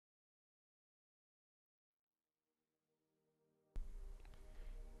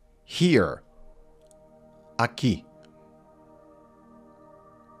Here. Aqui.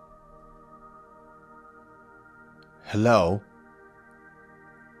 Hello.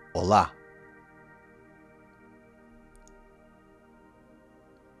 Olá.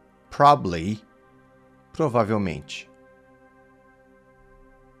 Probably. Provavelmente.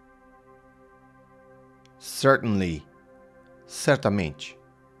 Certainly. Certamente.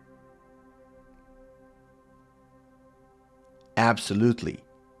 Absolutely.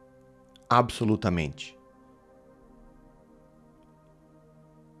 Absolutamente.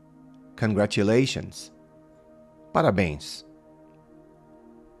 Congratulations. Parabéns.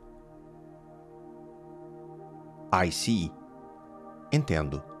 I see.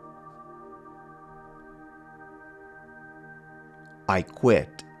 Entendo. I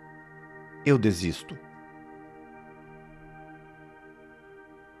quit. Eu desisto.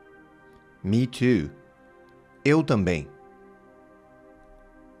 Me too. Eu também.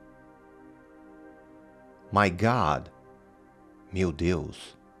 My God. Meu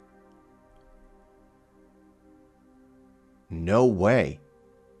Deus. No way.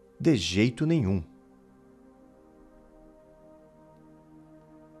 De jeito nenhum.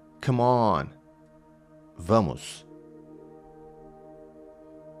 Come on. Vamos.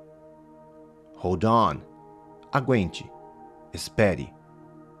 Hold on. Aguente. Espere.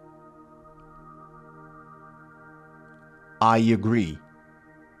 I agree.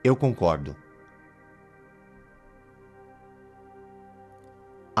 Eu concordo.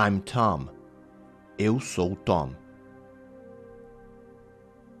 I'm Tom. Eu sou Tom.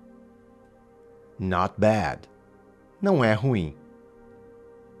 Not bad. Não é ruim.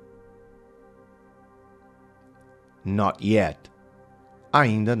 Not yet.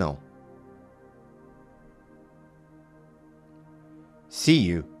 Ainda não. See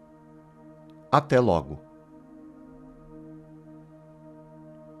you. Até logo.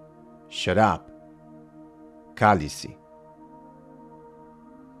 Shut up. Cale-se.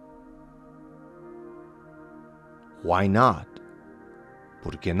 Why not?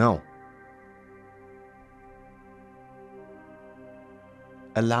 Por que não?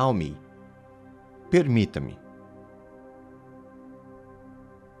 Allow me. Permita-me.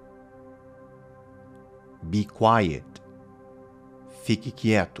 Be quiet. Fique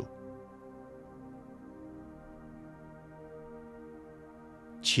quieto.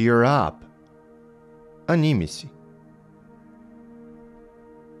 Cheer up. Anime-se.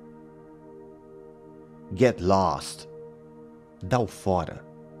 Get lost. Dá o fora.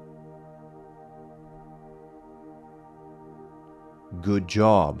 Good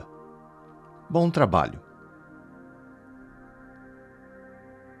job. Bom trabalho.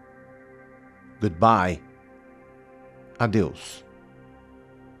 Goodbye. Adeus.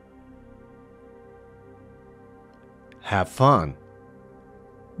 Have fun.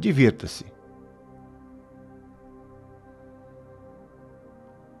 Divirta-se.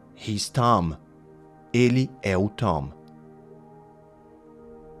 He's Tom. Ele é o Tom.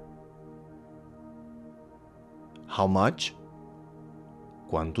 How much?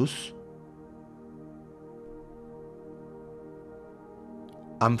 Quantos?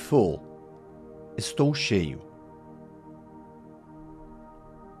 I'm full. Estou cheio.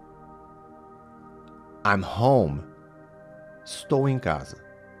 I'm home. Estou em casa.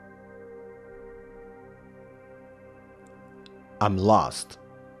 I'm lost.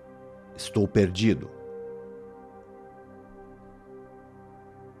 Estou perdido.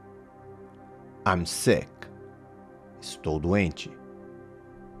 I'm sick. Estou doente.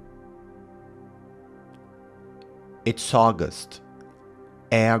 It's August.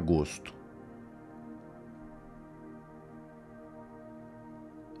 É agosto.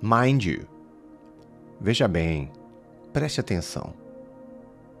 Mind you. Veja bem. Preste atenção.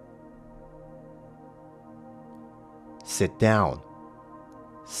 Sit down.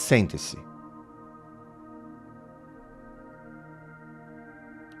 Sente-se.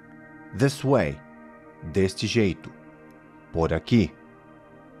 This way. Deste jeito. Por aqui.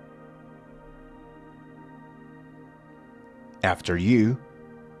 After you.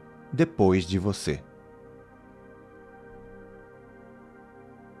 Depois de você.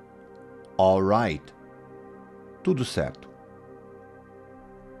 All right. Tudo certo.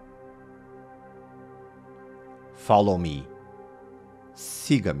 Follow me.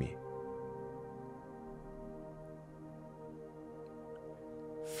 Siga-me.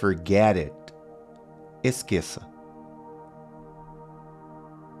 Forget it. Esqueça.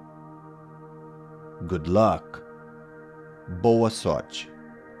 Good luck. Boa sorte.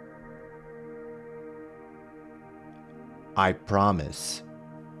 I promise.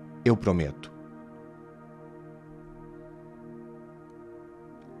 Eu prometo.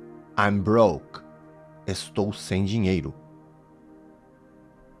 I'm broke. Estou sem dinheiro.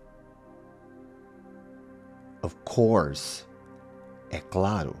 Of course. É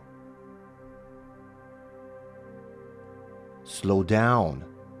claro. Slow down.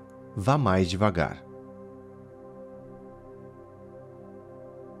 Vá mais devagar.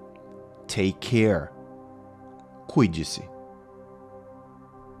 Take care. Cuide-se.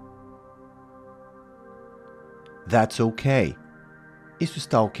 That's okay. Isso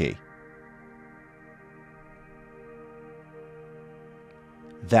está ok.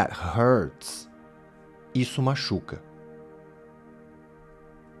 That hurts. Isso machuca.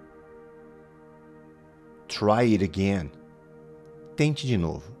 Try it again. Tente de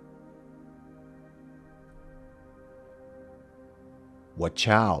novo. Watch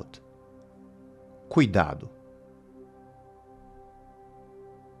out. Cuidado.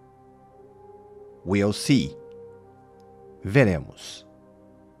 We'll see. Veremos.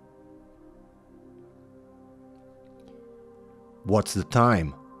 What's the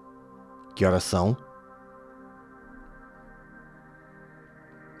time? Que horas são?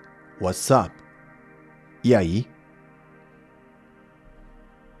 What's up? E aí?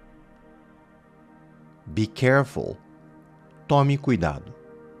 Be careful. Tome cuidado.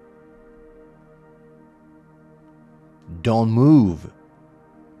 Don't move.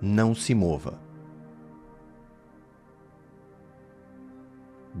 Não se mova.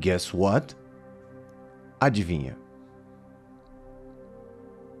 Guess what? Adivinha.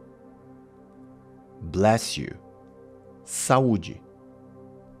 Bless you. Saúde.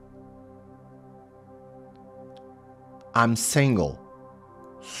 I'm single.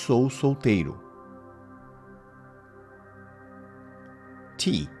 Sou solteiro.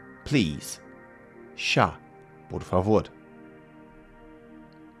 Tea, please. Chá, por favor.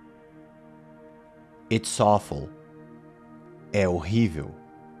 It's awful. É horrível.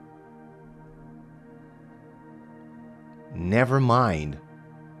 Never mind.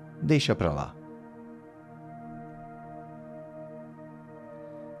 Deixa pra lá.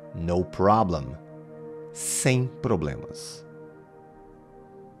 No problem. Sem problemas.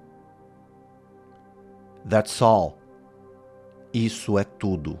 That's all. Isso é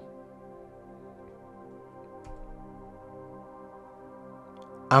tudo.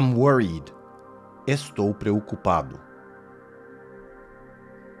 I'm worried. Estou preocupado.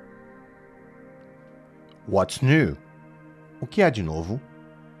 What's new? O que há de novo?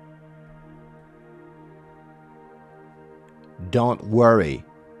 Don't worry.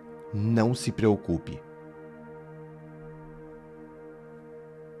 Não se preocupe.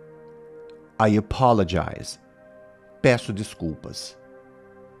 I apologize. Peço desculpas.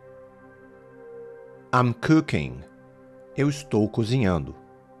 I'm cooking. Eu estou cozinhando.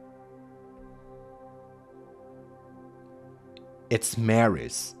 It's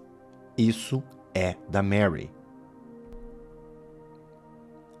Mary's. Isso é da Mary.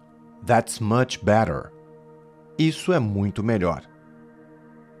 That's much better. Isso é muito melhor.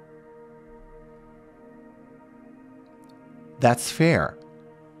 That's fair.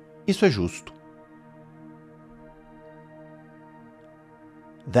 Isso é justo.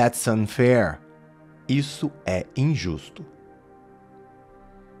 That's unfair. Isso é injusto.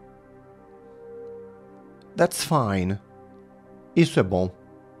 That's fine. Isso é bom.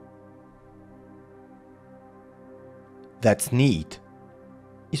 That's neat.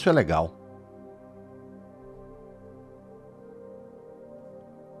 Isso é legal.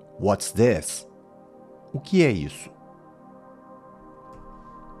 What's this? O que é isso?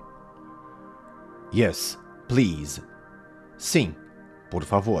 Yes, please. Sim, por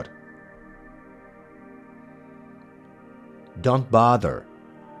favor. Don't bother.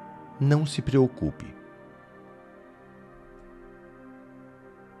 Não se preocupe.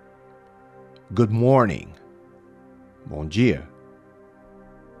 Good morning. Bom dia.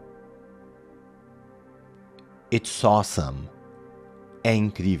 It's awesome. É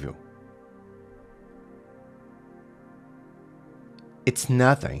incrível. It's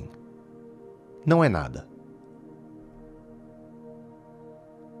nothing. Não é nada.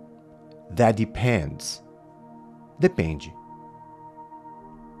 That depends. Depende.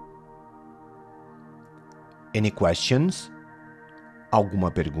 Any questions?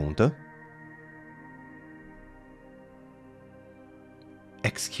 Alguma pergunta?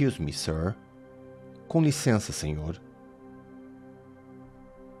 Excuse me, sir. Com licença, senhor.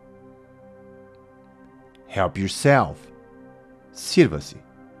 Help yourself. Sirva-se.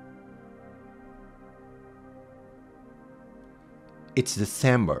 It's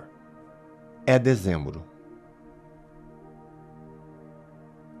December. É dezembro.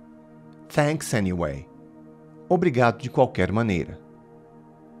 Thanks anyway. Obrigado de qualquer maneira.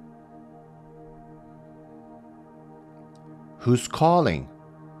 Who's calling?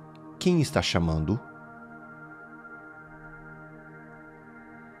 Quem está chamando?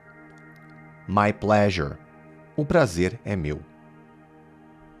 My pleasure. O prazer é meu.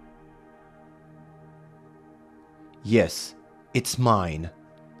 Yes, it's mine.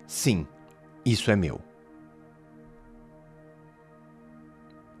 Sim, isso é meu.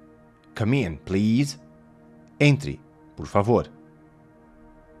 Come in, please. Entre, por favor.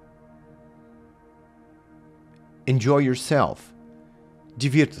 Enjoy yourself.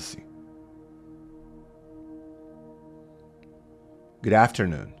 Divirta-se. Good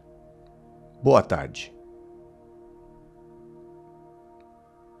afternoon. Boa tarde.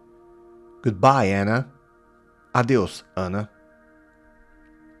 Goodbye, Anna. Adeus, Ana.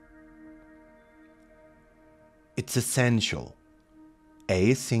 It's essential. É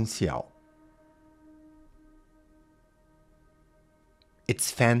essencial.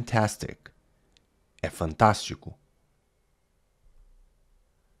 It's fantastic. É fantástico.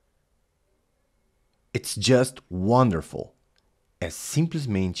 It's just wonderful. É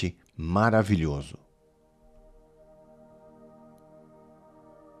simplesmente maravilhoso.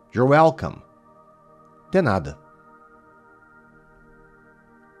 You're welcome. De nada.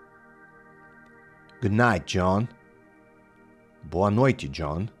 Good night, John. Boa noite,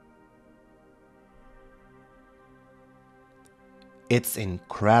 John. It's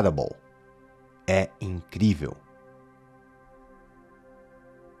incredible. É incrível.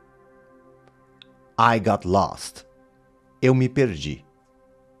 I got lost. Eu me perdi.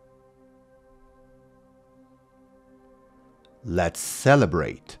 Let's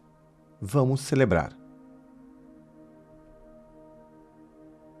celebrate. Vamos celebrar.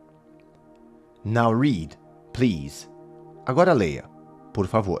 Now read, please. Agora leia, por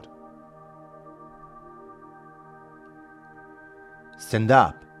favor. Stand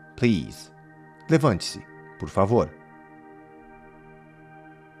up, please. Levante-se, por favor.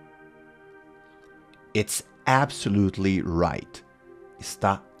 It's absolutely right.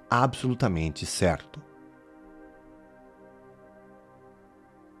 Está absolutamente certo.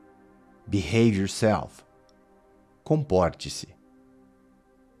 Behave yourself. Comporte-se.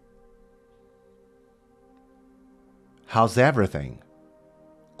 How's everything?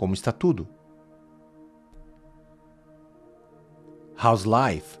 Como está tudo? How's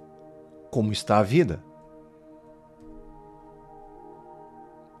life? Como está a vida?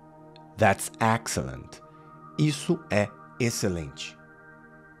 That's excellent. Isso é excelente.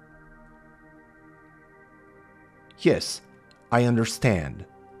 Yes, I understand.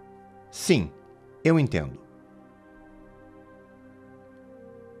 Sim, eu entendo.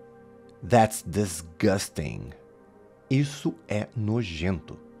 That's disgusting. Isso é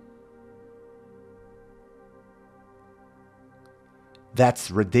nojento. That's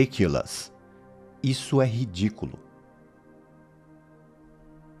ridiculous. Isso é ridículo.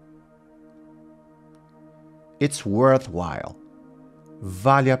 It's worthwhile.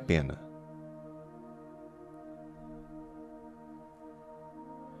 Vale a pena.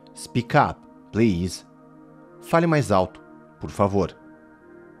 Speak up, please. Fale mais alto, por favor.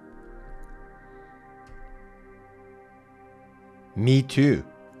 Me too.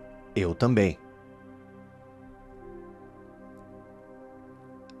 Eu também.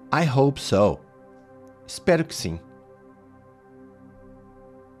 I hope so. Espero que sim.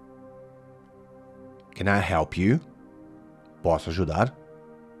 Can I help you? Posso ajudar?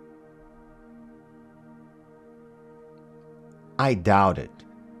 I doubt it.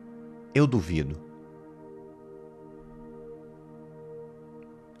 Eu duvido.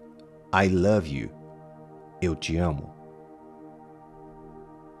 I love you. Eu te amo.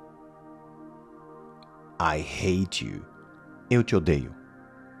 I hate you. Eu te odeio.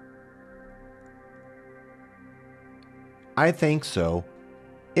 I think so.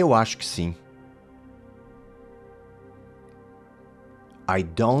 Eu acho que sim. I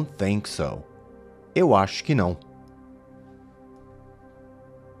don't think so. Eu acho que não.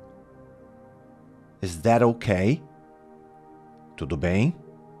 Is that okay? Tudo bem?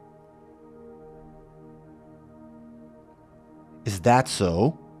 Is that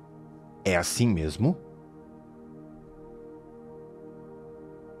so? É assim mesmo?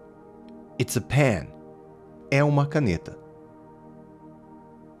 It's a pen. É uma caneta.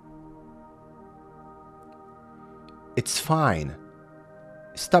 It's fine.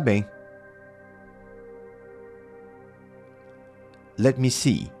 Está bem. Let me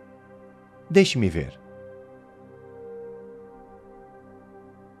see. Deixe-me ver.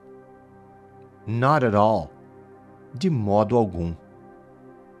 Not at all. De modo algum.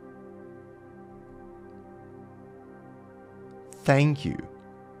 Thank you.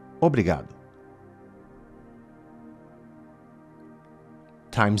 Obrigado.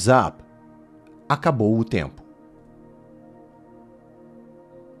 Time's up. Acabou o tempo.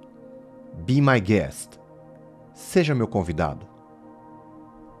 Be my guest. Seja meu convidado.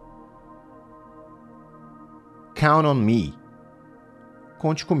 Count on me.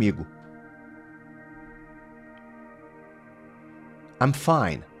 Conte comigo. I'm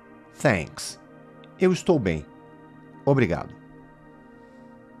fine. Thanks. Eu estou bem. Obrigado.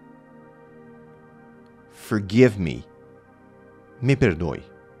 Forgive me. Me perdoe.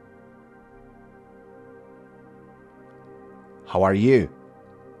 How are you?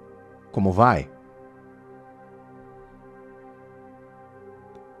 Como vai?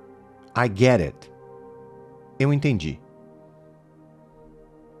 I get it. Eu entendi.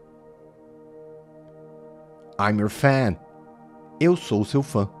 I'm your fan. Eu sou seu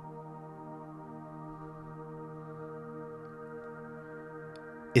fã.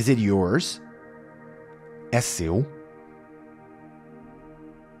 Is it yours? É seu?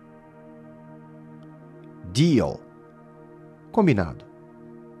 Deal. Combinado.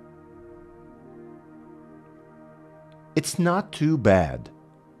 It's not too bad.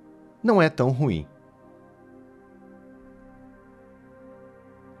 Não é tão ruim.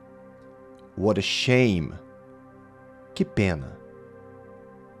 What a shame. Que pena.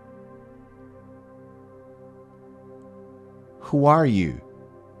 Who are you?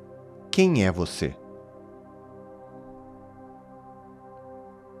 Quem é você?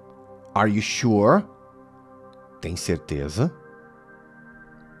 Are you sure? Tem certeza?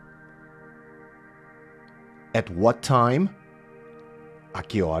 At what time? A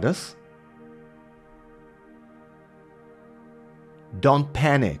que horas? Don't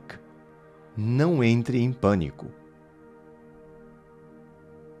panic. Não entre em pânico.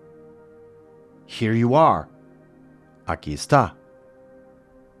 Here you are. Aqui está.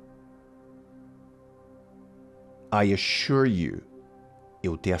 I assure you.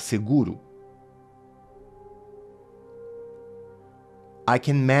 Eu te asseguro. I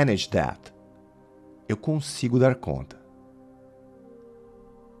can manage that. Eu consigo dar conta.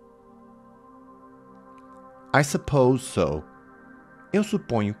 I suppose so. Eu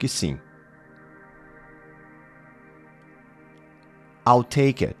suponho que sim. I'll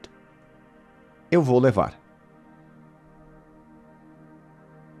take it. Eu vou levar.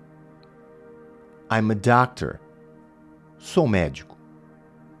 I'm a doctor. Sou médico.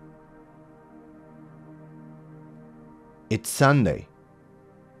 It's Sunday.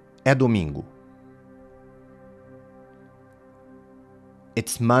 É domingo.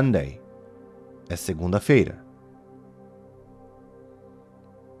 It's Monday. É segunda-feira.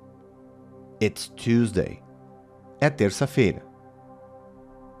 It's Tuesday. É terça-feira.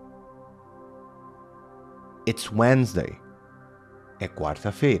 It's Wednesday. É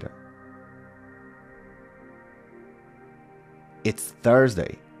quarta-feira. It's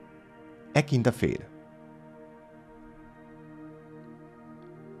Thursday. É quinta-feira.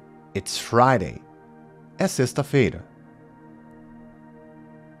 It's Friday. É sexta-feira.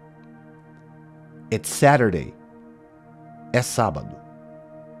 It's Saturday. É sábado.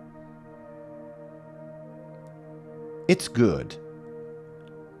 It's good.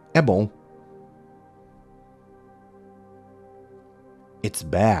 É bom. It's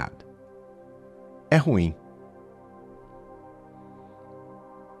bad. É ruim.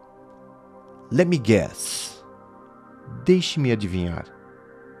 Let me guess. Deixe-me adivinhar.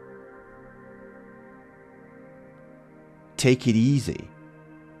 Take it easy.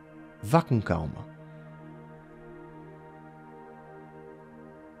 Vá com calma.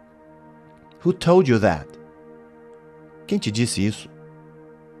 Who told you that? Quem te disse isso?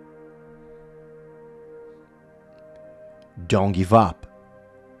 Don't give up.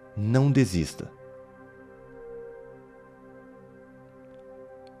 Não desista.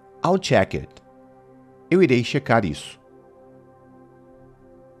 I'll check it. Eu irei checar isso.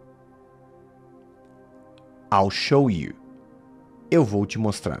 I'll show you. Eu vou te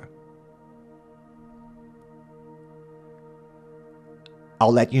mostrar.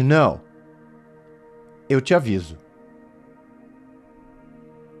 I'll let you know. Eu te aviso.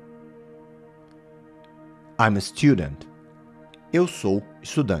 I'm a student. Eu sou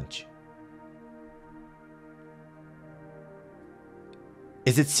estudante.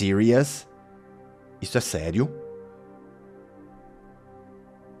 Is it serious? Isso é sério?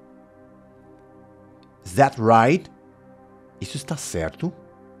 Is that right? Isso está certo?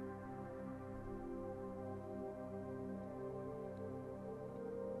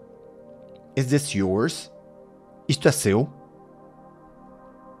 Is this yours? Isto é seu?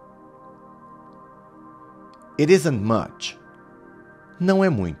 It isn't much. Não é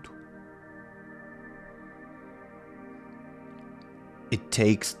muito. It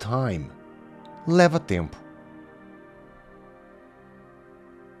takes time. Leva tempo.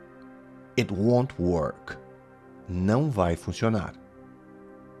 It won't work. Não vai funcionar.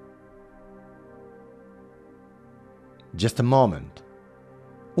 Just a moment.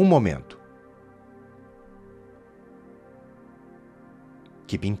 Um momento.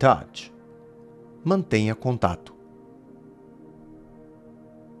 Keep in touch. Mantenha contato.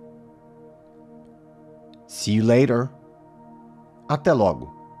 See you later. Até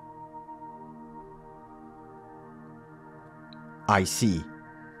logo. I see.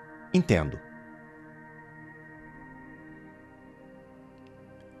 Entendo.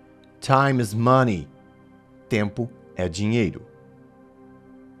 Time is money. Tempo é dinheiro.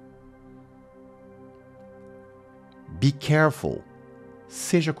 Be careful.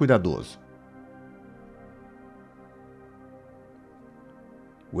 Seja cuidadoso.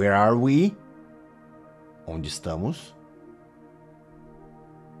 Where are we? Onde estamos?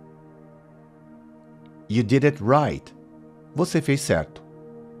 You did it right. Você fez certo.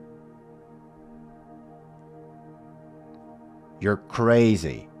 You're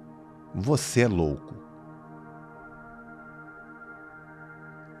crazy. Você é louco.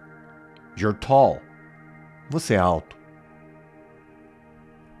 You're tall. Você é alto.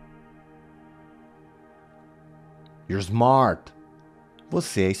 You're smart.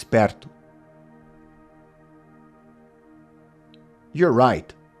 Você é esperto. You're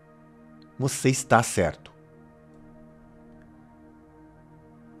right. Você está certo.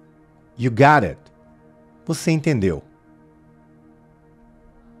 You got it. Você entendeu.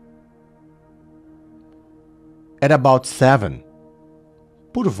 At about 7.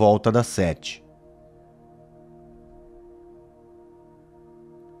 Por volta das 7.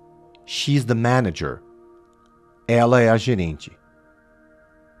 She's the manager. Ela é a gerente.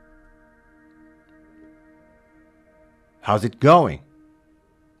 How's it going?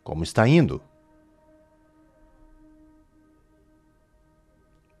 Como está indo?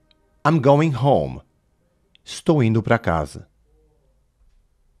 I'm going home. Estou indo para casa.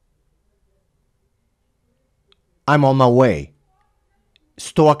 I'm on my way.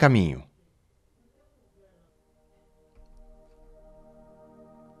 Estou a caminho.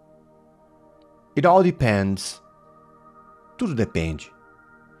 It all depends. Tudo depende.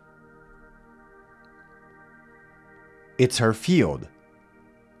 It's her field.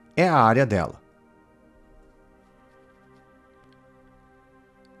 É a área dela.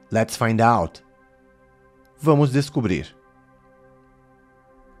 Let's find out. Vamos descobrir.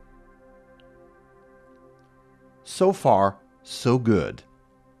 So far, so good.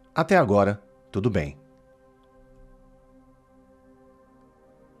 Até agora, tudo bem.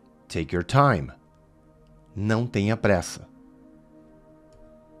 Take your time. Não tenha pressa.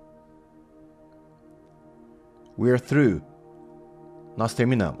 We're through. Nós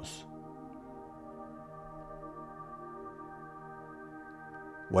terminamos.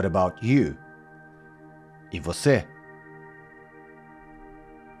 What about you? E você?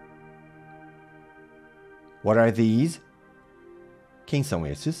 What are these? Quem são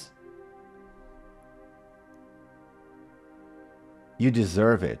esses? You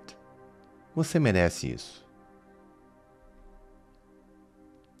deserve it. Você merece isso.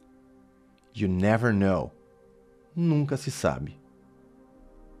 You never know. Nunca se sabe.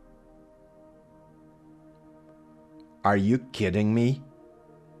 Are you kidding me?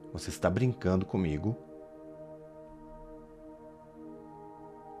 Você está brincando comigo?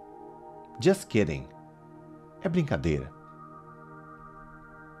 Just kidding. É brincadeira.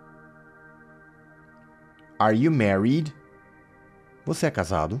 Are you married? Você é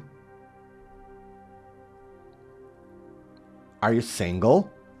casado? Are you single?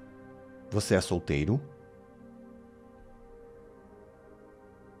 Você é solteiro?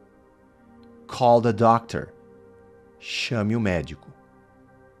 Call the doctor. Chame o médico.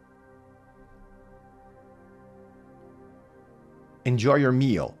 Enjoy your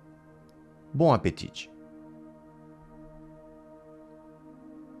meal. Bom apetite.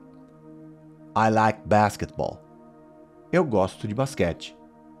 I like basketball. Eu gosto de basquete.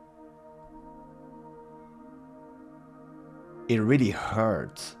 It really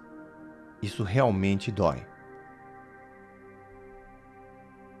hurts. Isso realmente dói.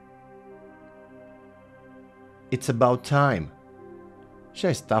 It's about time. Já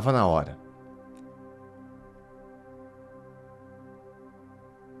estava na hora.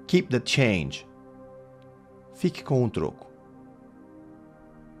 Keep the change. Fique com o troco.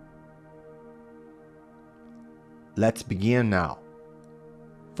 Let's begin now.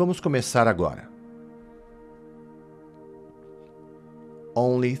 Vamos começar agora.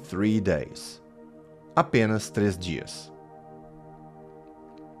 Only 3 days. Apenas 3 dias.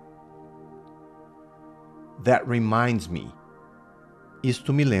 That reminds me.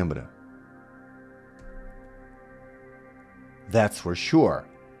 Isto me lembra. That's for sure.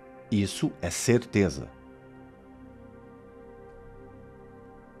 Isso é certeza.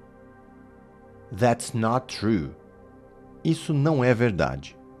 That's not true. Isso não é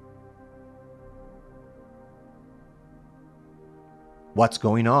verdade. What's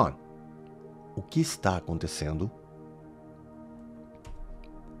going on? O que está acontecendo?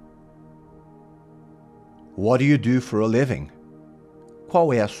 What do you do for a living?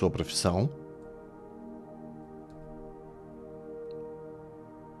 Qual é a sua profissão?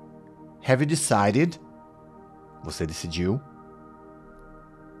 Have you decided? Você decidiu?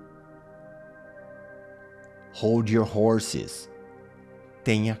 Hold your horses.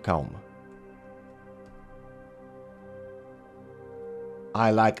 Tenha calma. I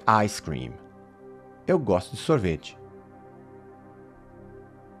like ice cream. Eu gosto de sorvete.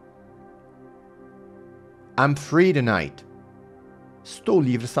 I'm free tonight. Estou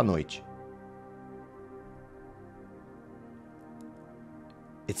livre esta noite.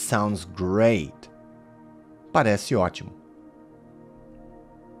 It sounds great. Parece ótimo.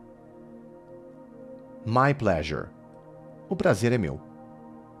 My pleasure. O prazer é meu.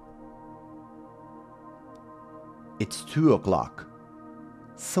 It's 2:00.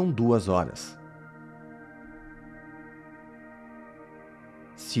 São 2 horas.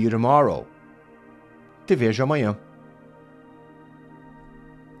 See you tomorrow. Te vejo amanhã.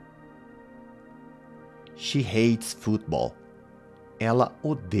 She hates football. Ela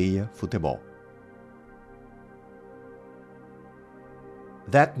odeia futebol.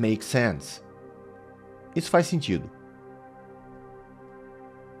 That makes sense. Isso faz sentido.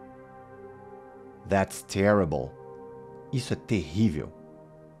 That's terrible. Isso é terrível.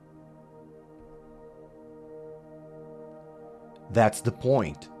 That's the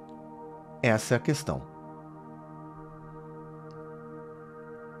point. Essa é a questão.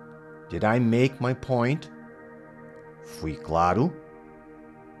 Did I make my point? Fui claro?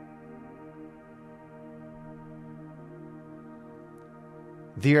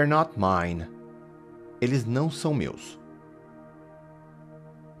 They are not mine. Eles não são meus.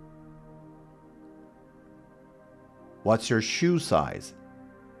 What's your shoe size?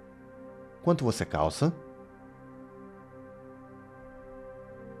 Quanto você calça?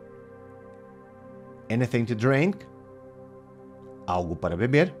 Anything to drink? Algo para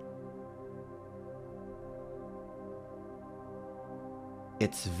beber?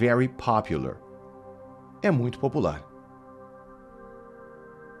 It's very popular. É muito popular.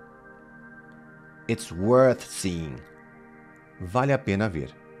 It's worth seeing. Vale a pena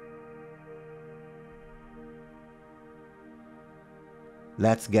ver.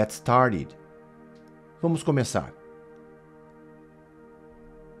 Let's get started. Vamos começar.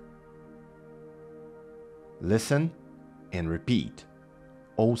 Listen and repeat.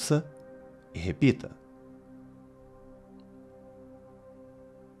 Ouça e repita.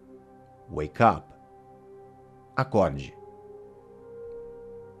 Wake up. Acorde.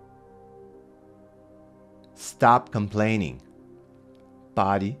 Stop complaining.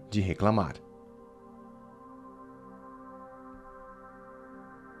 Pare de reclamar.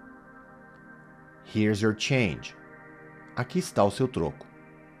 Here's your change. Aqui está o seu troco.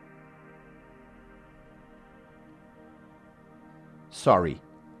 Sorry,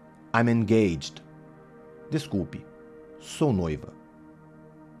 I'm engaged. Desculpe, sou noiva.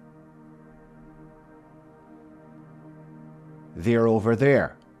 They're over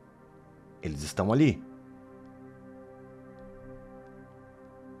there. Eles estão ali.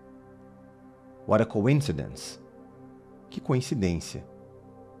 What a coincidence. Que coincidência.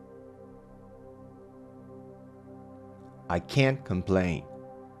 I can't complain.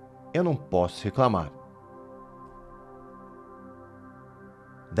 Eu não posso reclamar.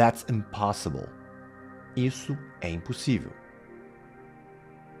 That's impossible. Isso é impossível.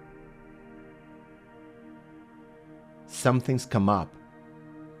 Something's come up.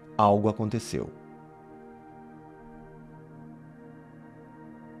 Algo aconteceu.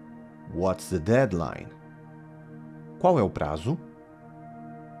 What's the deadline? Qual é o prazo?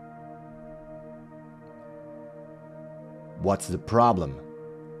 What's the problem?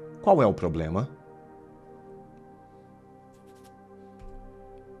 Qual é o problema?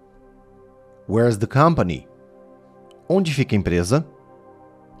 Where's the company? Onde fica a empresa?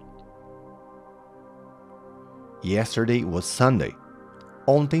 Yesterday was Sunday.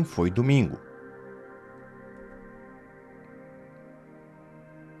 Ontem foi domingo.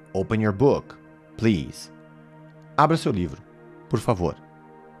 Open your book, please. Abra seu livro, por favor.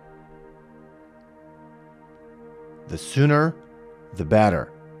 The sooner, the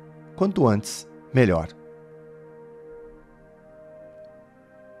better. Quanto antes, melhor.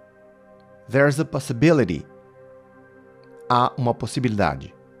 There's a possibility. Há uma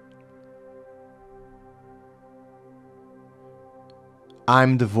possibilidade.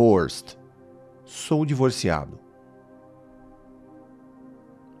 I'm divorced. Sou divorciado.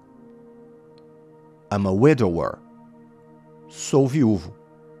 I'm a widower. Sou viúvo.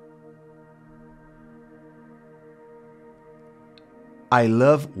 I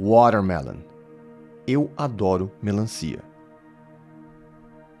love watermelon. Eu adoro melancia.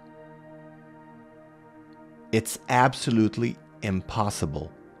 It's absolutely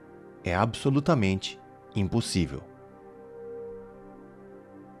impossible. É absolutamente impossível.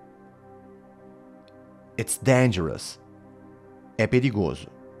 It's dangerous. É perigoso.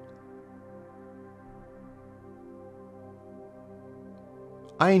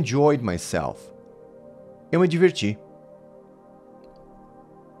 I enjoyed myself. Eu me diverti.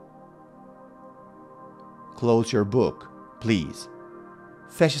 Close your book, please.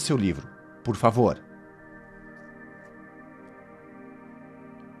 Feche seu livro, por favor.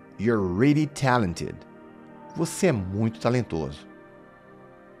 You're really talented. Você é muito talentoso.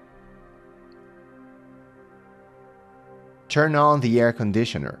 Turn on the air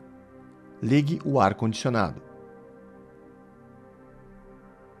conditioner. Ligue o ar-condicionado.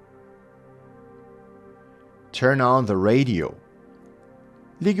 Turn on the radio.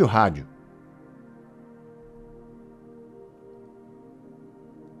 Ligue o rádio.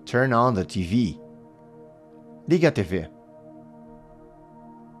 Turn on the TV. Ligue a TV.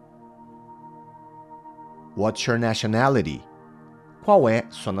 What's your nationality? Qual é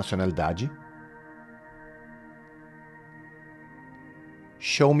sua nacionalidade?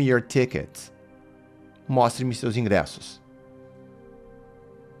 Show me your tickets. Mostre-me seus ingressos.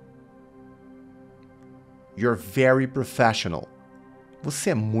 You're very professional.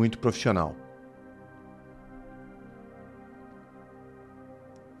 Você é muito profissional.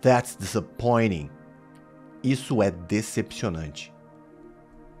 That's disappointing. Isso é decepcionante.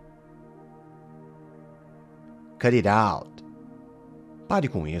 Cut it out. Pare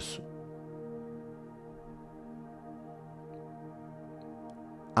com isso.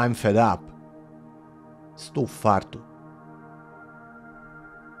 I'm fed up. Estou farto.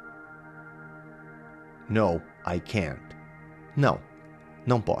 No, I can't. Não,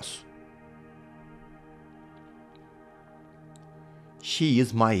 não posso. She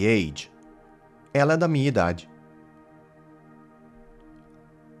is my age. Ela é da minha idade.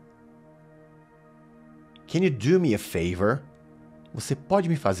 Can you do me a favor? Você pode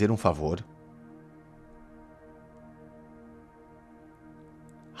me fazer um favor?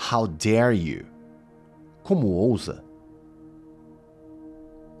 How dare you? Como ousa?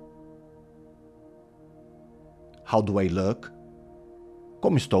 How do I look?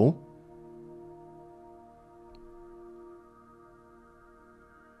 Como estou?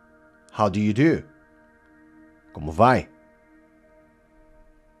 How do you do? Como vai?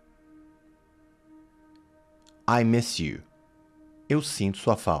 I miss you. Eu sinto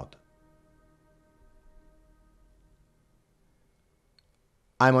sua falta.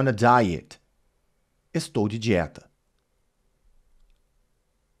 I'm on a diet. Estou de dieta.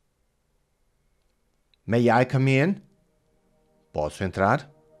 May I come in? Posso entrar?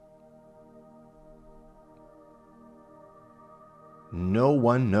 No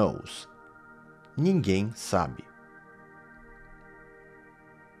one knows. Ninguém sabe.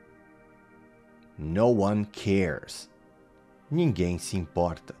 No one cares. Ninguém se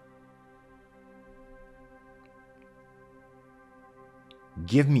importa.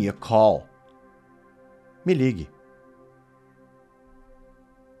 Give me a call. Me ligue.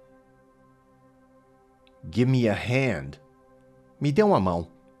 Give me a hand. Me dê uma mão.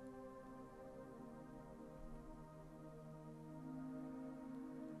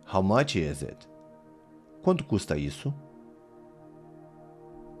 How much is it? Quanto custa isso?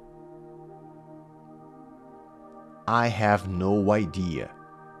 I have no idea.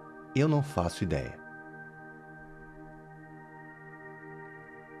 Eu não faço ideia.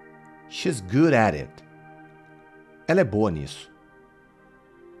 She's good at it. Ela é boa nisso.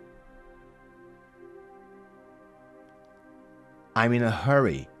 I'm in a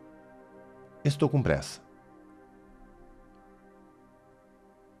hurry. Estou com pressa.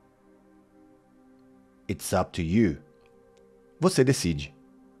 It's up to you. Você decide.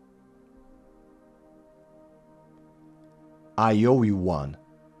 I owe you one.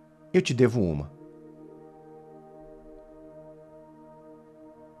 Eu te devo uma.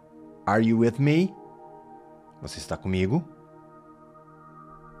 Are you with me? Você está comigo?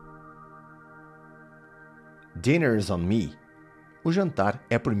 Dinner is on me. O jantar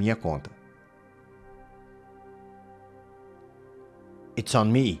é por minha conta. It's on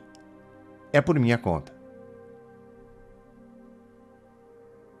me. É por minha conta.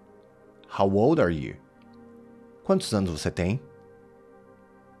 How old are you? Quantos anos você tem?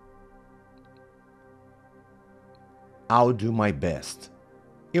 I'll do my best.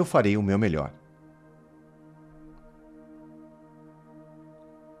 Eu farei o meu melhor.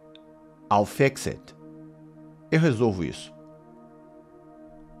 I'll fix it. Eu resolvo isso.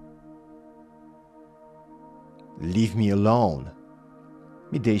 Leave me alone.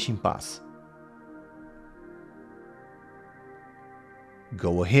 Me deixe em paz.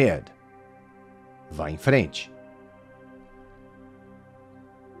 Go ahead. Vá em frente.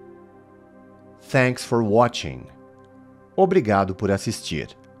 Thanks for watching. Obrigado por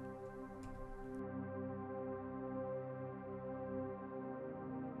assistir.